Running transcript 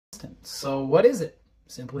So what is it?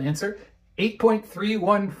 Simple answer,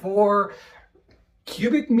 8.314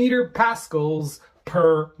 cubic meter pascals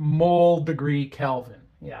per mole degree Kelvin.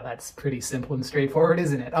 Yeah, that's pretty simple and straightforward,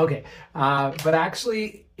 isn't it? Okay, but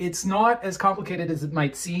actually it's not as complicated as it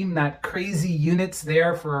might seem. That crazy unit's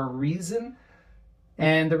there for a reason.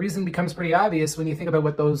 And the reason becomes pretty obvious when you think about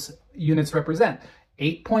what those units represent.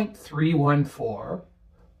 8.314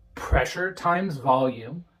 pressure times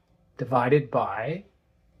volume divided by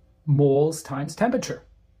moles times temperature.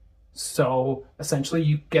 So essentially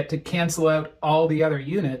you get to cancel out all the other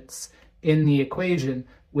units in the equation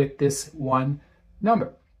with this one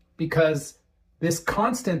number, because this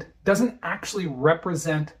constant doesn't actually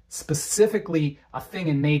represent specifically a thing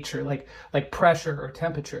in nature like pressure or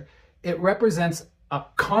temperature. It represents a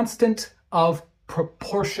constant of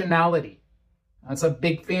proportionality. That's a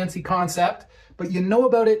big fancy concept, but you know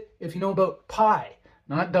about it if you know about pi,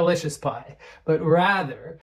 not delicious pie, but rather